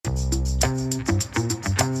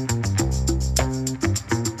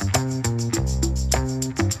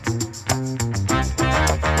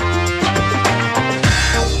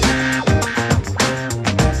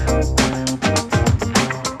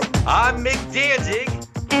Danzig.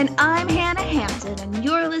 And I'm Hannah Hampton, and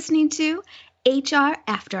you're listening to HR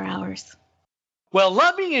After Hours. Well,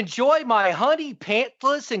 let me enjoy my honey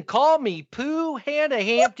pantless and call me Pooh. Hannah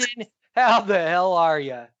Hampton, how the hell are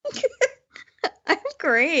you? I'm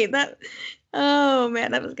great. Oh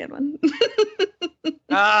man, that was a good one.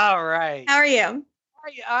 All right. How are you?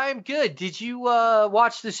 I'm good. Did you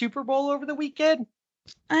watch the Super Bowl over the weekend?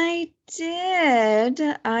 I did.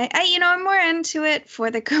 I'm more into it for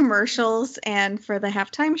the commercials and for the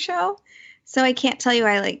halftime show. So I can't tell you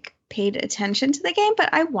I paid attention to the game, but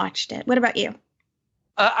I watched it. What about you?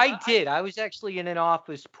 I did. I was actually in an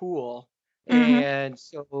office pool. Mm-hmm. And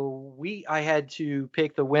so I had to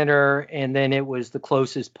pick the winner, and then it was the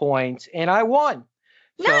closest points, and I won.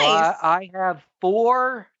 So Nice. I have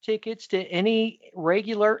 4 tickets to any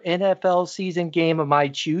regular NFL season game of my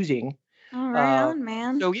choosing. All right on,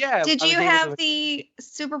 man. So yeah, Did I you was able have to. the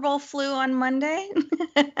Super Bowl flu on Monday?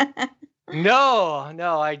 No,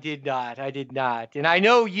 I did not. I did not, and I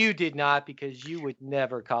know you did not because you would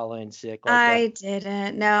never call in sick like that. I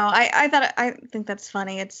didn't. No, I think that's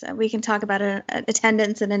funny. It's we can talk about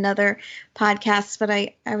attendance in another podcast, but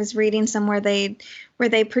I was reading somewhere where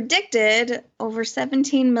they predicted over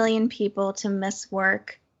 17 million people to miss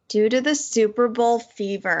work due to the Super Bowl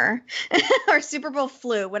fever or Super Bowl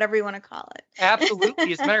flu, whatever you want to call it.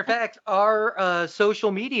 Absolutely. As a matter of fact, our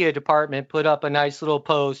social media department put up a nice little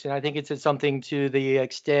post, and I think it said something to the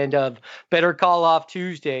extent of better call off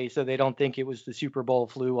Tuesday so they don't think it was the Super Bowl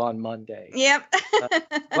flu on Monday. Yep. Uh,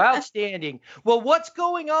 well, outstanding. Well, what's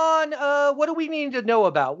going on? What do we need to know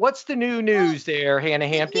about? What's the new news there, Hannah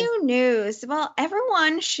The Hampton? new news. Well,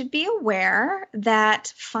 everyone should be aware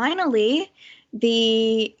that finally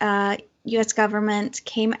the U.S. government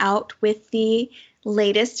came out with the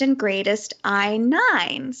latest and greatest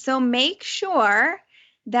I-9. So make sure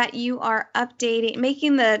that you are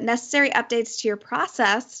making the necessary updates to your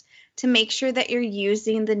process to make sure that you're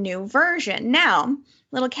using the new version. Now,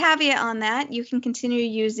 little caveat on that, you can continue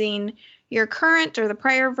using your current or the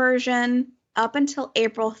prior version up until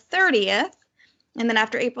April 30th. And then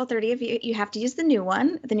after April 30th, you have to use the new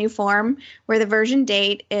one, the new form, where the version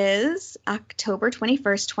date is October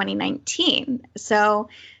 21st, 2019. So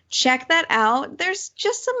check that out. There's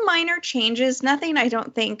just some minor changes, nothing I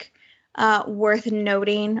don't think worth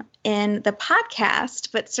noting in the podcast,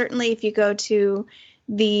 but certainly if you go to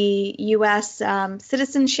the U.S.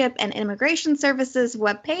 Citizenship and Immigration Services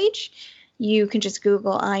webpage, you can just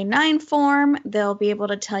Google I-9 form. They'll be able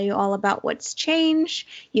to tell you all about what's changed.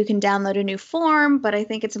 You can download a new form, but I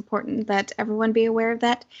think it's important that everyone be aware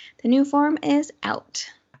that the new form is out.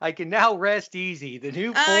 I can now rest easy. The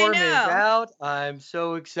new I form is know. out. I'm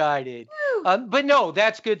so excited. Woo. But no,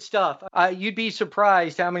 that's good stuff. You'd be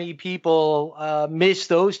surprised how many people miss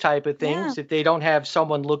those type of Yeah. things if they don't have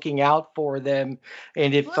someone looking out for them.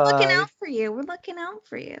 And if We're looking out for you. We're looking out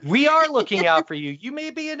for you. we are looking out for you, you may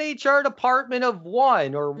be an HR department of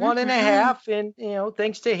 1 or 1.5, and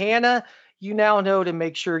thanks to Hannah, you now know to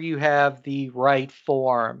make sure you have the right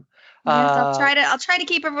form. Yes, I'll try to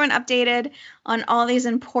keep everyone updated on all these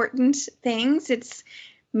important things. It's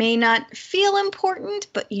may not feel important,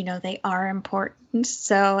 but they are important.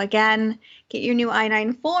 So again, get your new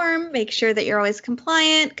I-9 form, make sure that you're always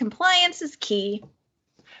compliant. Compliance is key.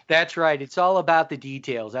 That's right. It's all about the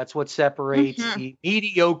details. That's what separates the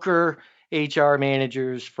mediocre HR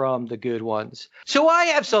managers from the good ones. So I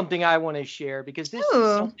have something I want to share because this is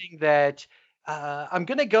something that I'm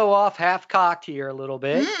going to go off half cocked here a little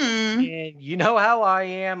bit. And you know how I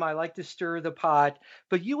am. I like to stir the pot.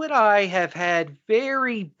 But you and I have had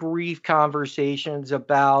very brief conversations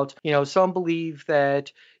about, some believe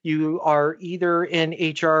that you are either in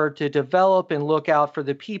HR to develop and look out for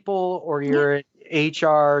the people, or you're in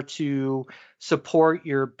HR to support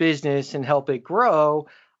your business and help it grow.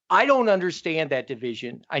 I don't understand that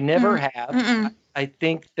division. I never have. I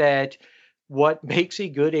think that what makes a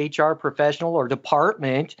good HR professional or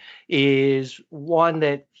department is one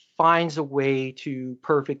that finds a way to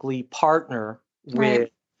perfectly partner with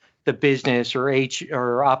the business or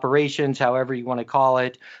or operations, however you want to call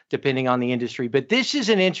it, depending on the industry. But this is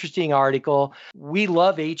an interesting article. We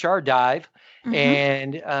love HR Dive,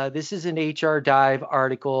 and this is an HR Dive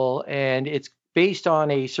article, and it's based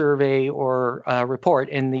on a survey or report.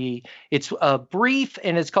 And it's brief,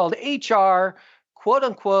 and it's called HR, quote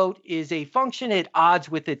unquote, is a function at odds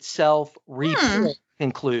with itself, report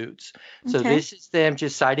concludes. So this is them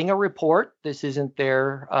just citing a report. This isn't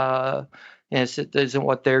their Yes, it isn't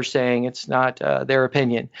what they're saying. It's not their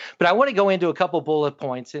opinion. But I want to go into a couple bullet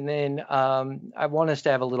points, and then I want us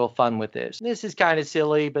to have a little fun with this. This is kind of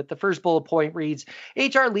silly, but the first bullet point reads,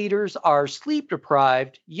 HR leaders are sleep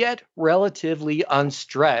deprived, yet relatively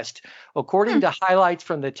unstressed. According to highlights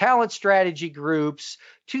from the Talent Strategy Group's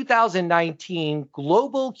 2019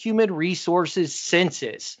 Global Human Resources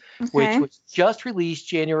Census, which was just released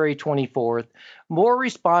January 24th, more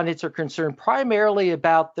respondents are concerned primarily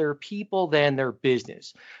about their people than their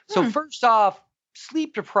business. So first off,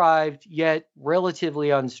 sleep deprived yet relatively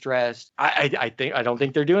unstressed. I don't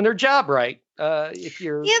think they're doing their job right. If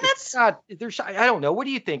you're that's not, there's, I don't know. What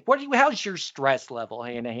do you think? How's your stress level,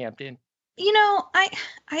 Hannah Hampton?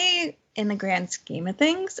 I in the grand scheme of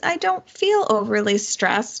things, I don't feel overly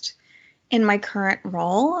stressed in my current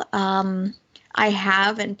role. I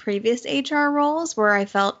have in previous HR roles where I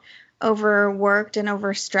felt overworked and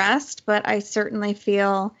overstressed, but I certainly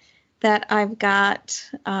feel that I've got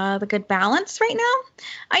the good balance right now.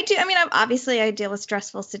 I deal with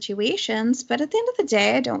stressful situations, but at the end of the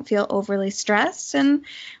day, I don't feel overly stressed. And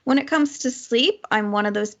when it comes to sleep, I'm one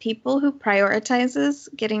of those people who prioritizes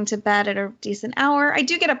getting to bed at a decent hour. I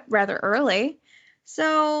do get up rather early.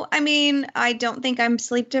 So, I don't think I'm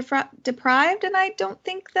sleep deprived, and I don't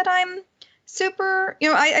think that I'm super,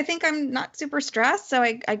 I think I'm not super stressed. So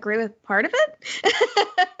I agree with part of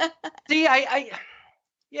it. See,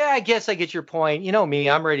 I guess I get your point. You know me,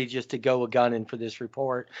 I'm ready just to go a gunning for this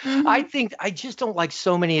report. I think I just don't like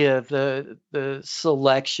so many of the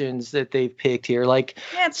selections that they've picked here. Like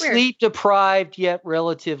sleep deprived yet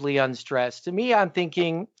relatively unstressed. To me, I'm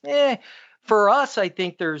thinking, for us, I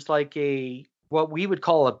think there's like what we would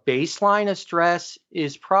call a baseline of stress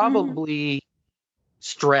is probably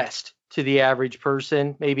stressed to the average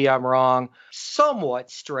person. Maybe I'm wrong.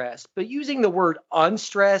 Somewhat stressed, but using the word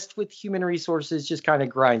unstressed with human resources just kind of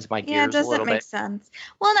grinds my gears a little bit. Yeah, doesn't make sense.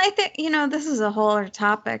 Well, and I think, this is a whole other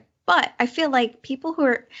topic, but I feel like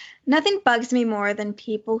nothing bugs me more than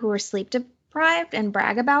people who are sleep deprived and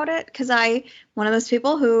brag about it. Because one of those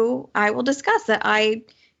people who I will discuss that I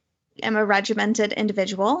am a regimented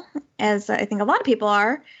individual, as I think a lot of people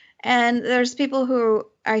are. And there's people who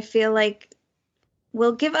I feel like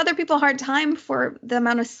will give other people a hard time for the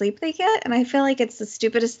amount of sleep they get. And I feel like it's the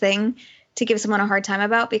stupidest thing to give someone a hard time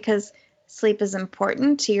about, because sleep is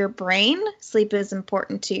important to your brain. Sleep is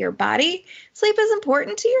important to your body. Sleep is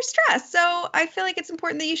important to your stress. So I feel like it's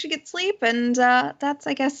important that you should get sleep. And that's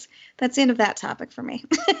the end of that topic for me.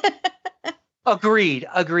 Agreed.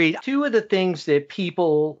 Two of the things that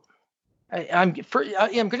people... I'm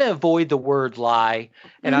going to avoid the word lie,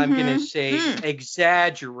 and I'm going to say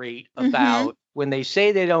exaggerate about when they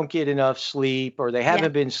say they don't get enough sleep or they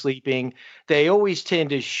haven't been sleeping. They always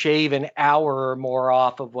tend to shave an hour or more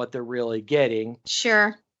off of what they're really getting.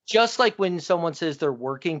 Sure. Just like when someone says they're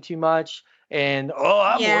working too much and,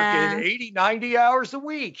 I'm working 80, 90 hours a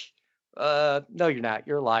week. No, you're not.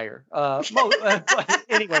 You're a liar. But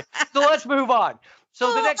anyway, so let's move on.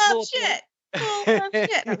 So the next bullet point. Oh, shit. No,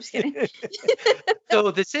 I'm just kidding.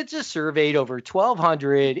 So the census surveyed over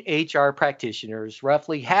 1,200 HR practitioners,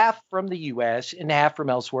 roughly half from the U.S. and half from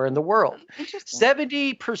elsewhere in the world.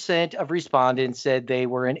 70% of respondents said they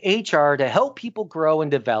were in HR to help people grow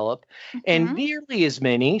and develop, and nearly as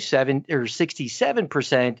many,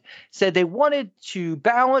 67%, said they wanted to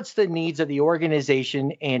balance the needs of the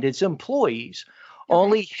organization and its employees. Okay.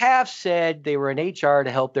 Only half said they were in HR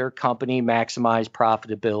to help their company maximize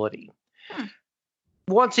profitability.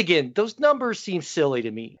 Once again, those numbers seem silly to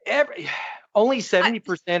me. Only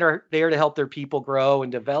 70% are there to help their people grow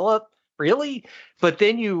and develop. Really? But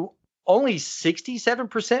then only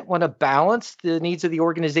 67% want to balance the needs of the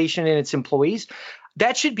organization and its employees.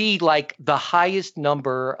 That should be like the highest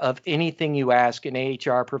number of anything you ask an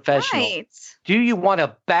HR professional. Right. Do you want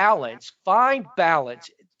to balance? Find balance.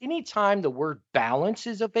 Anytime the word balance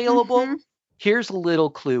is available, here's a little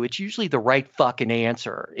clue. It's usually the right fucking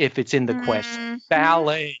answer if it's in the question.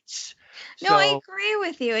 Balance. No, I agree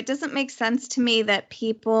with you. It doesn't make sense to me that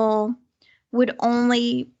people would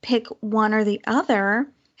only pick one or the other.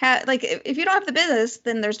 If you don't have the business,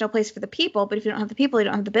 then there's no place for the people. But if you don't have the people, you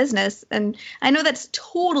don't have the business. And I know that's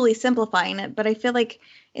totally simplifying it, but I feel like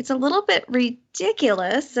it's a little bit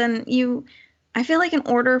ridiculous. And I feel like in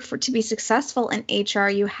order to be successful in HR,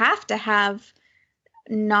 you have to have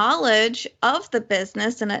knowledge of the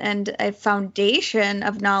business and a foundation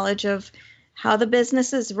of knowledge of how the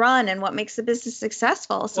business is run and what makes the business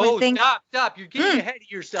successful. So I think stop. You're getting ahead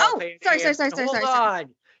of yourself. Sorry. Hold on.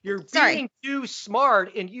 You're being too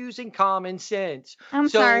smart and using common sense. I'm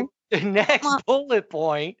sorry. the next bullet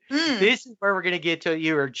point, Mm, this is where we're going to get to.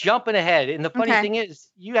 You are jumping ahead. And the funny okay. thing is,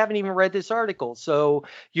 you haven't even read this article. So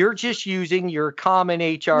you're just using your common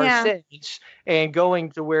HR Yeah. sense and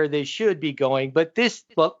going to where they should be going. But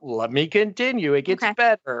well, let me continue. It gets Okay.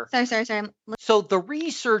 better. Sorry. So the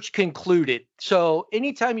research concluded. So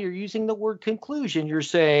anytime you're using the word conclusion, you're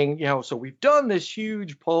saying, so we've done this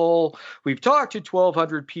huge poll. We've talked to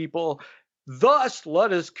 1,200 people. Thus,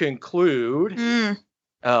 let us conclude. Mm.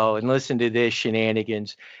 Oh, and listen to this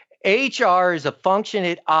shenanigans. HR is a function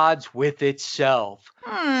at odds with itself.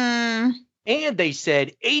 Hmm. And they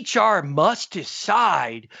said HR must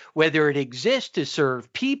decide whether it exists to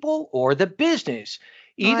serve people or the business.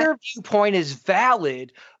 Either viewpoint is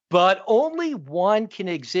valid, but only one can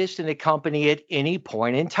exist in a company at any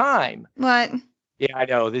point in time. What? Yeah, I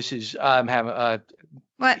know. This is, I'm having,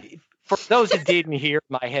 What? for those that didn't hear,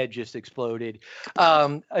 my head just exploded.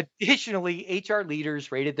 Additionally, HR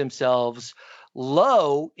leaders rated themselves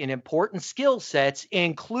low in important skill sets,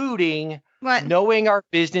 including What? knowing our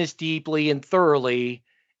business deeply and thoroughly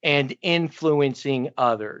and influencing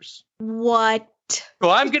others. What? So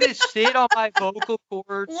I'm going to sit on my vocal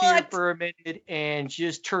cords here What? for a minute and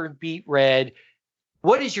just turn beet red.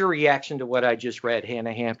 What is your reaction to what I just read,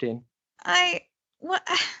 Hannah Hampton? What?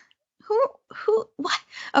 Who, what?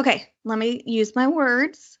 Okay, let me use my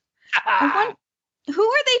words. Who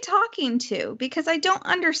are they talking to? Because I don't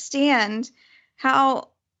understand how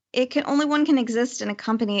only one can exist in a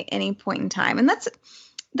company at any point in time. And that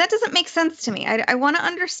doesn't make sense to me. I want to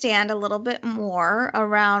understand a little bit more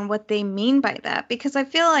around what they mean by that, because I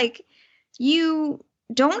feel like you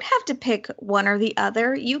don't have to pick one or the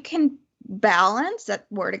other. You can balance, that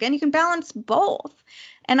word again, you can balance both.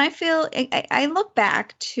 And I feel I look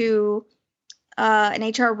back to an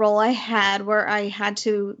HR role I had where I had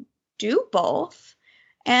to do both.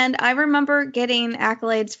 And I remember getting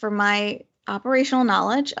accolades for my operational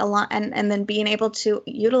knowledge a lot, and then being able to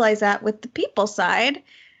utilize that with the people side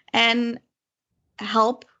and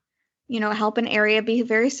help an area be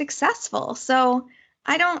very successful. So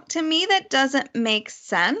to me, that doesn't make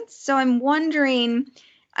sense. So I'm wondering,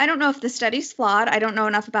 I don't know if the study's flawed. I don't know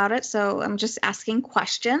enough about it. So I'm just asking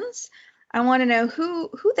questions. I want to know who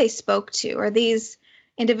they spoke to. Are these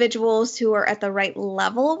individuals who are at the right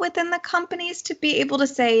level within the companies to be able to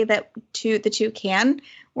say that the two can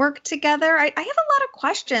work together? I have a lot of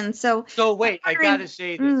questions. So wait, I got to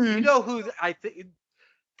say this. You know who I think,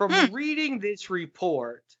 from reading this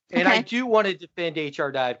report, and I do want to defend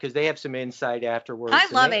HR Dive because they have some insight afterwards. I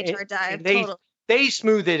love HR Dive. Totally. They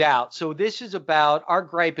smooth it out. So this is about, our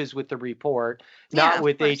gripe is with the report, not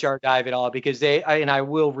with HR Dive at all, because I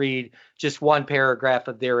will read just one paragraph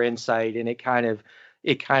of their insight, and it kind of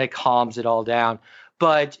calms it all down.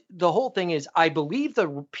 But the whole thing is, I believe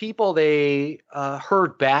the people they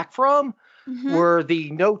heard back from were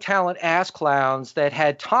the no talent ass clowns that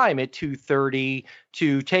had time at 2:30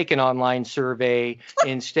 to take an online survey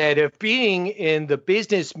instead of being in the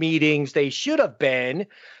business meetings they should have been,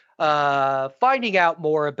 finding out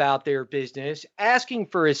more about their business, asking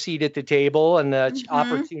for a seat at the table and the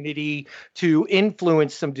opportunity to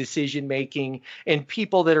influence some decision making, and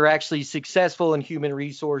people that are actually successful in human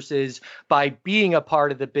resources by being a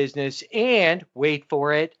part of the business and, wait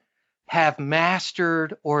for it, have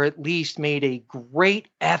mastered or at least made a great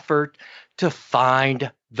effort to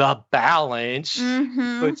find the balance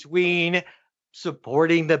between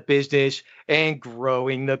supporting the business and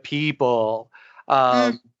growing the people.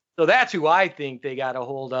 So that's who I think they got a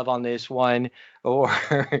hold of on this one. Or,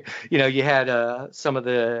 you had some of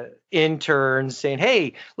the interns saying,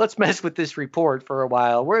 hey, let's mess with this report for a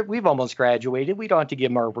while. We've almost graduated. We don't have to give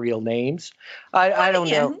them our real names. I don't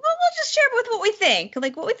know. Well, we'll just share with what we think,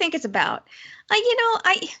 like what we think it's about. I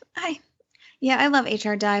love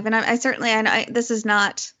HR Dive, and I certainly, this is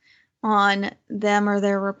not on them or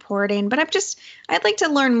their reporting, but I'd like to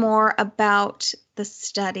learn more about the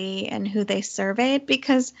study and who they surveyed,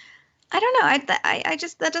 because I don't know, I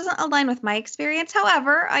just, that doesn't align with my experience.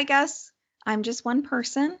 However, I guess I'm just one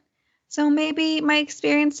person, so maybe my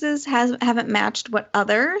experiences haven't matched what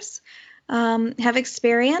others have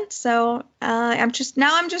experienced. So I'm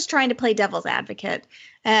just trying to play devil's advocate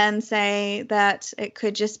and say that it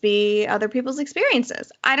could just be other people's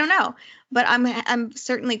experiences. I don't know, but I'm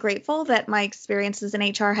certainly grateful that my experiences in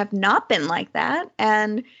HR have not been like that,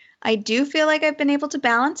 and I do feel like I've been able to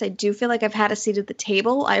balance. I do feel like I've had a seat at the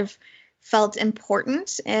table. I've felt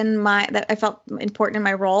important in my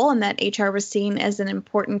role, and that HR was seen as an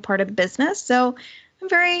important part of the business. So I'm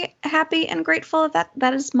very happy and grateful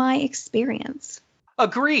that is my experience.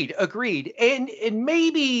 Agreed. And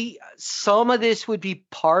maybe some of this would be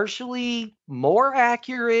partially more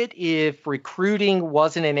accurate if recruiting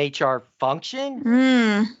wasn't an HR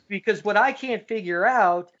function. Because what I can't figure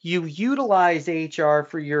out, you utilize HR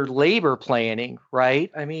for your labor planning,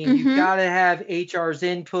 right? I mean, you've got to have HR's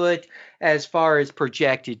input as far as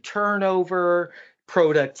projected turnover,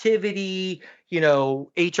 productivity.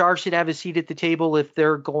 HR should have a seat at the table if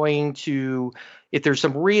there's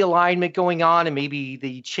some realignment going on and maybe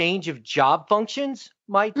the change of job functions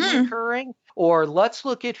might be occurring. Or let's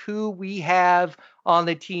look at who we have on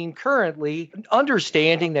the team currently,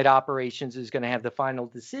 understanding that operations is going to have the final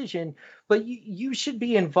decision, but you should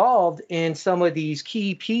be involved in some of these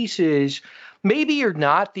key pieces. Maybe you're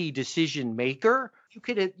not the decision maker.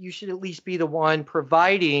 You should at least be the one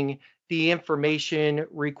providing the information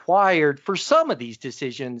required for some of these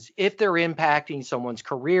decisions if they're impacting someone's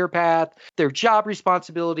career path, their job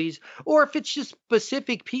responsibilities, or if it's just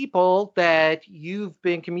specific people that you've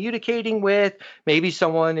been communicating with. Maybe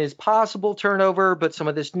someone is possible turnover, but some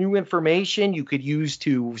of this new information you could use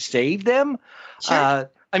to save them.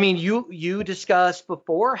 Sure. I mean, you discussed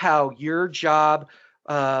before how your job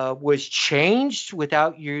was changed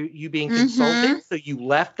without you being consulted. So you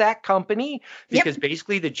left that company because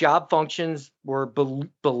basically the job functions were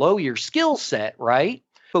below your skill set, right?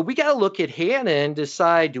 But we got to look at Hannah and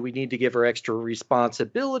decide, do we need to give her extra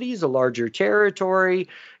responsibilities, a larger territory?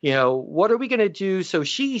 What are we going to do so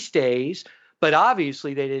she stays? But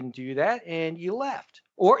obviously they didn't do that and you left.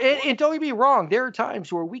 And don't get me wrong, there are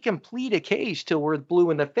times where we can plead a case till we're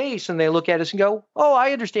blue in the face and they look at us and go, oh,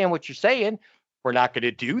 I understand what you're saying. We're not going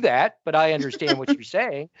to do that, but I understand what you're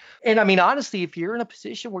saying. And I mean, honestly, if you're in a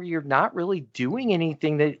position where you're not really doing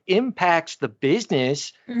anything that impacts the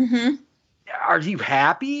business, are you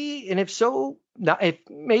happy? And if so, if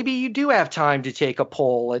maybe you do have time to take a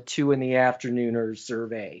poll at 2 p.m. or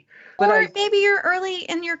survey. Or maybe you're early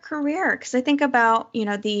in your career, because I think about,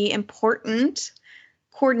 the important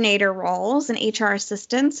coordinator roles and HR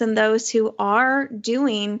assistants and those who are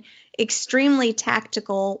doing extremely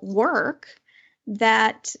tactical work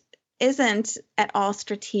that isn't at all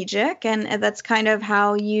strategic, and that's kind of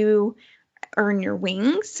how you earn your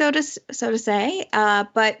wings, so to say.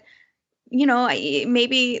 But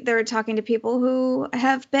maybe they're talking to people who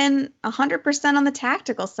have been 100% on the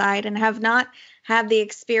tactical side and have not had the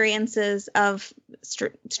experiences of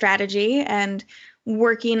strategy and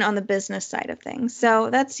working on the business side of things.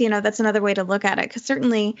 So that's another way to look at it, because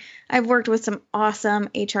certainly I've worked with some awesome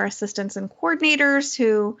HR assistants and coordinators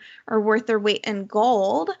who are worth their weight in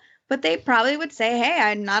gold, but they probably would say, hey,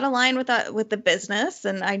 I'm not aligned with the business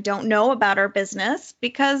and I don't know about our business,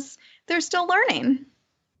 because they're still learning.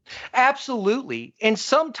 Absolutely. And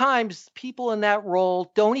sometimes people in that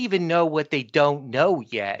role don't even know what they don't know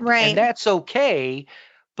yet. Right. And that's okay.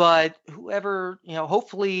 But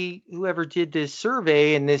hopefully whoever did this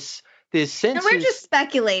survey and this census. And we're just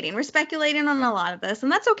speculating. We're speculating on a lot of this,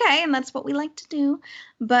 and that's okay. And that's what we like to do.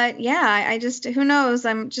 But yeah, I just, who knows?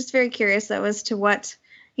 I'm just very curious though as to what,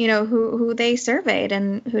 who they surveyed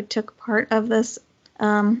and who took part of this,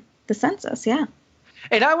 the census. Yeah.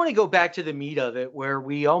 And I want to go back to the meat of it where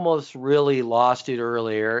we almost really lost it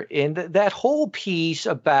earlier. And that whole piece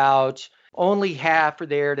about only half are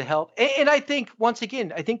there to help. And I think, once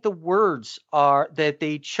again, the words are that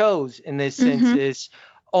they chose in this census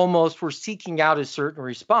almost were seeking out a certain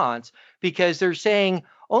response, because they're saying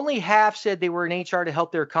only half said they were in HR to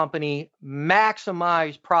help their company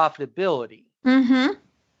maximize profitability.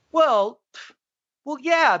 Well,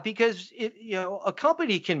 yeah, because a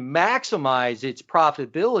company can maximize its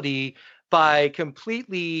profitability by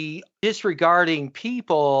completely disregarding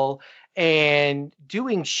people and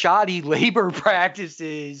doing shoddy labor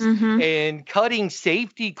practices and cutting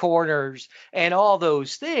safety corners and all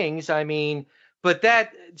those things. I mean,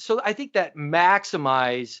 so I think that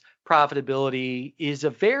maximize profitability is a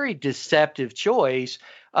very deceptive choice.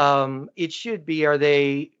 It should be,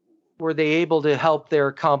 were they able to help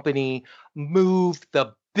their company move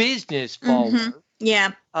the business forward?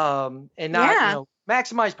 Yeah. And not,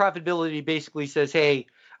 maximize profitability basically says, hey,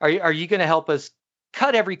 are you going to help us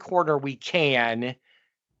cut every corner we can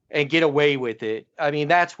and get away with it? I mean,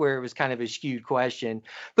 that's where it was kind of a skewed question.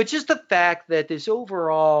 But just the fact that this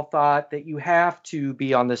overall thought that you have to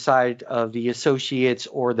be on the side of the associates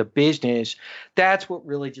or the business, that's what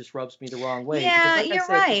really just rubs me the wrong way. Yeah, you're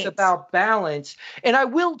right. It's about balance. And I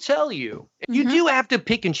will tell you, you do have to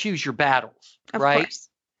pick and choose your battles, right?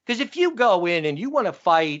 Because if you go in and you want to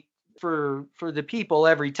fight for the people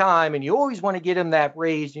every time and you always want to get them that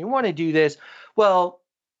raise and you want to do this, well,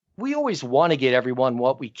 we always want to get everyone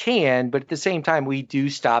what we can, but at the same time, we do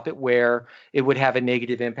stop it where it would have a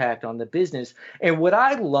negative impact on the business. And what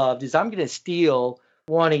I loved is I'm going to steal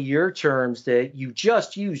one of your terms that you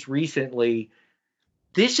just used recently.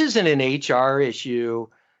 This isn't an HR issue.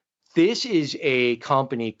 This is a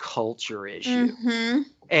company culture issue. Mm-hmm.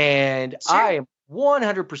 And Sure. I am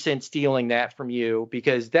 100% stealing that from you,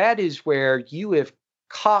 because that is where you have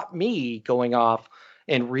caught me going off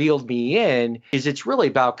and reeled me in. Is it's really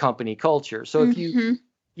about company culture. So if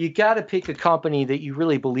you got to pick a company that you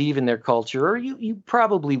really believe in their culture, or you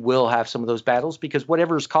probably will have some of those battles, because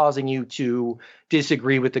whatever's causing you to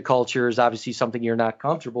disagree with the culture is obviously something you're not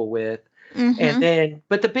comfortable with. And then,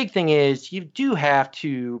 but the big thing is you do have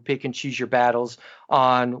to pick and choose your battles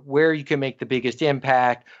on where you can make the biggest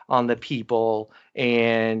impact on the people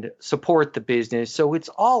and support the business. So it's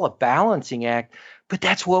all a balancing act, but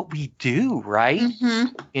that's what we do, right?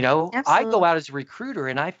 You know, Absolutely. I go out as a recruiter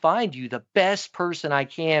and I find you the best person I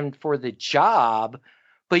can for the job,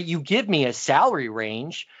 but you give me a salary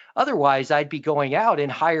range. Otherwise, I'd be going out and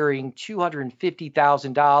hiring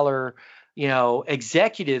 $250,000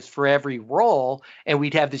 executives for every role, and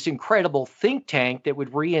we'd have this incredible think tank that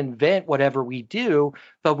would reinvent whatever we do,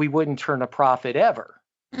 but we wouldn't turn a profit ever.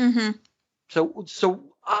 So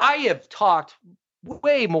I have talked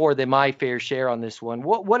way more than my fair share on this one.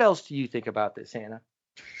 What else do you think about this, Hannah?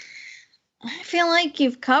 I feel like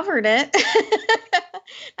you've covered it.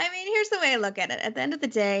 I mean, here's the way I look at it. At the end of the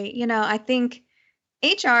day, I think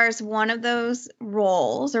HR is one of those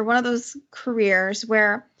roles or one of those careers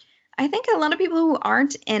where I think a lot of people who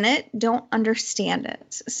aren't in it don't understand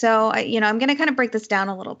it. So, I'm going to kind of break this down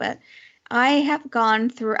a little bit.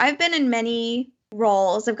 I've been in many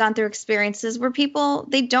roles. I've gone through experiences where people,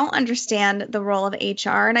 they don't understand the role of HR.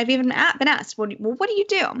 And I've even been asked, what do you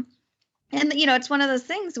do? And, it's one of those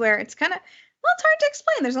things where it's kind of, it's hard to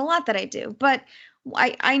explain. There's a lot that I do. But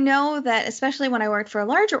I know that especially when I worked for a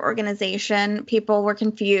larger organization, people were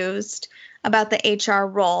confused about the HR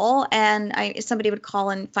role, and somebody would call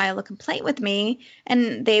and file a complaint with me,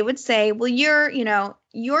 and they would say, well,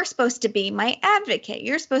 you're supposed to be my advocate.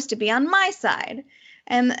 You're supposed to be on my side.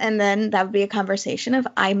 And then that would be a conversation of,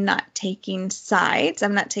 I'm not taking sides.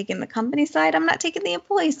 I'm not taking the company side. I'm not taking the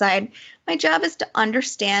employee side. My job is to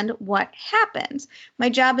understand what happens. My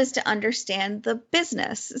job is to understand the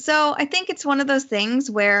business. So I think it's one of those things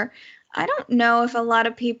where I don't know if a lot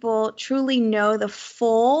of people truly know the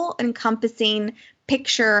full encompassing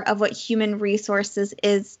picture of what human resources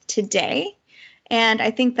is today. And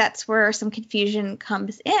I think that's where some confusion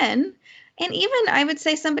comes in. And even I would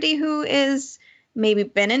say somebody who is maybe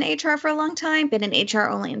been in HR for a long time, been in HR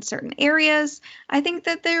only in certain areas, I think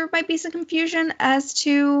that there might be some confusion as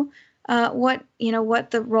to what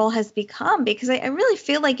the role has become. Because I really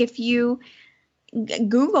feel like if you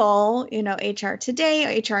Google, HR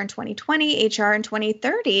today, HR in 2020, HR in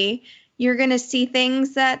 2030, you're going to see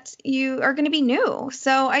things that you are going to be new.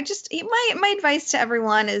 So my advice to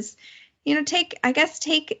everyone is,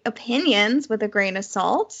 take opinions with a grain of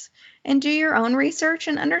salt and do your own research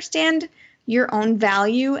and understand your own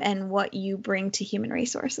value and what you bring to human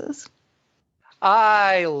resources.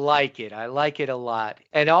 I like it. I like it a lot.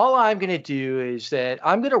 And all I'm going to do is that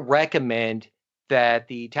I'm going to recommend that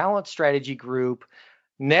the Talent Strategy Group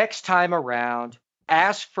next time around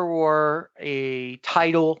ask for a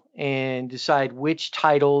title and decide which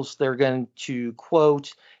titles they're going to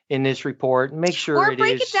quote in this report and make sure or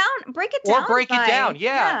break it down.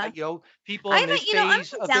 Yeah. People in this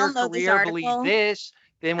phase of their career believe this.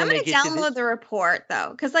 Then when I'm going to download the report though,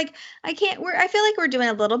 because I feel like we're doing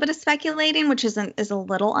a little bit of speculating, which is a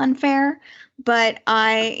little unfair. But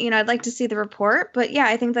I'd like to see the report. But yeah,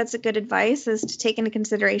 I think that's a good advice, is to take into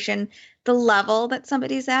consideration the level that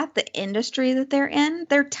somebody's at, the industry that they're in,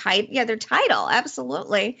 their title,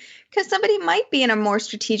 absolutely, because somebody might be in a more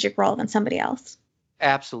strategic role than somebody else.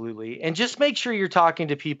 Absolutely. And just make sure you're talking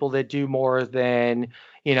to people that do more than,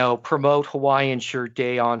 promote Hawaiian Shirt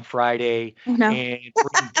Day on Friday and bring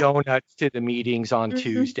donuts to the meetings on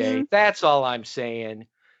Tuesday. That's all I'm saying.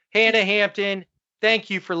 Hannah Hampton,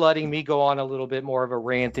 thank you for letting me go on a little bit more of a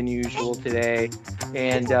rant than usual today.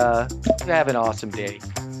 And have an awesome day.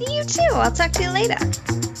 You too. I'll talk to you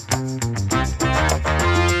later.